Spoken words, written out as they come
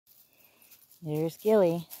There's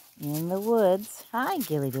Ghillie in the woods. Hi,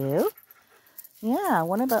 Ghillie Dhu. Yeah,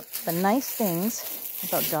 one of the nice things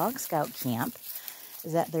about Dog Scout Camp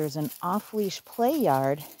is that there's an off-leash play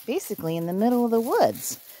yard basically in the middle of the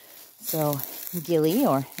woods. So Ghillie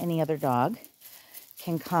or any other dog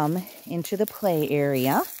can come into the play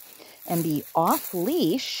area and be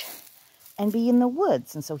off-leash and be in the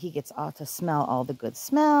woods. And so he gets to smell all the good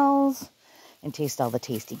smells and taste all the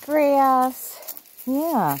tasty grass.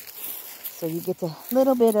 Yeah. So you get a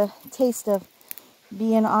little bit of taste of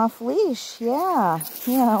being off leash. Yeah.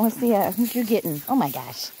 Yeah. Let's see what you're getting. Oh my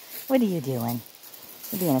gosh. What are you doing?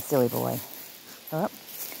 You're being a silly boy. Oh.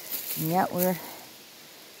 Yeah,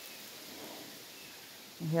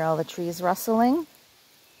 you hear all the trees rustling?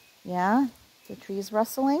 Yeah. The trees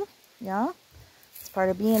rustling? Yeah. It's part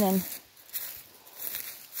of being in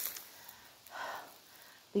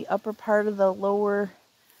the upper part of the lower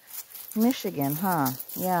Michigan, huh?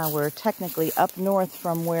 Yeah, we're technically up north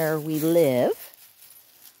from where we live.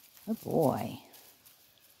 Oh boy.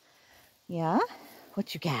 Yeah?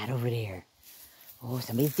 What you got over there? Oh,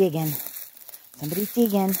 somebody's digging. Somebody's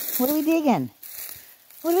digging. What are we digging?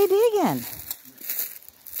 What are we digging?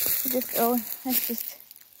 That's just,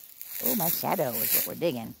 oh, my shadow is what we're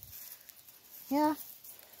digging. Yeah.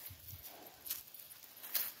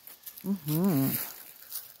 Mm-hmm.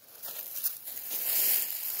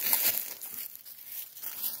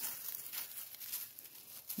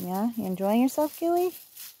 Yeah, you enjoying yourself, Ghillie?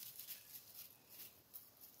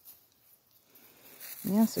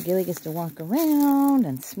 Yeah, so Ghillie gets to walk around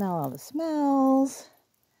and smell all the smells.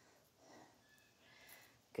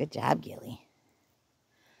 Good job, Ghillie.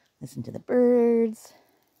 Listen to the birds.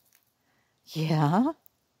 Yeah.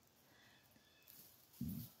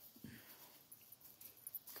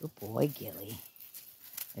 Good boy, Ghillie.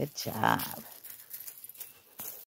 Good job.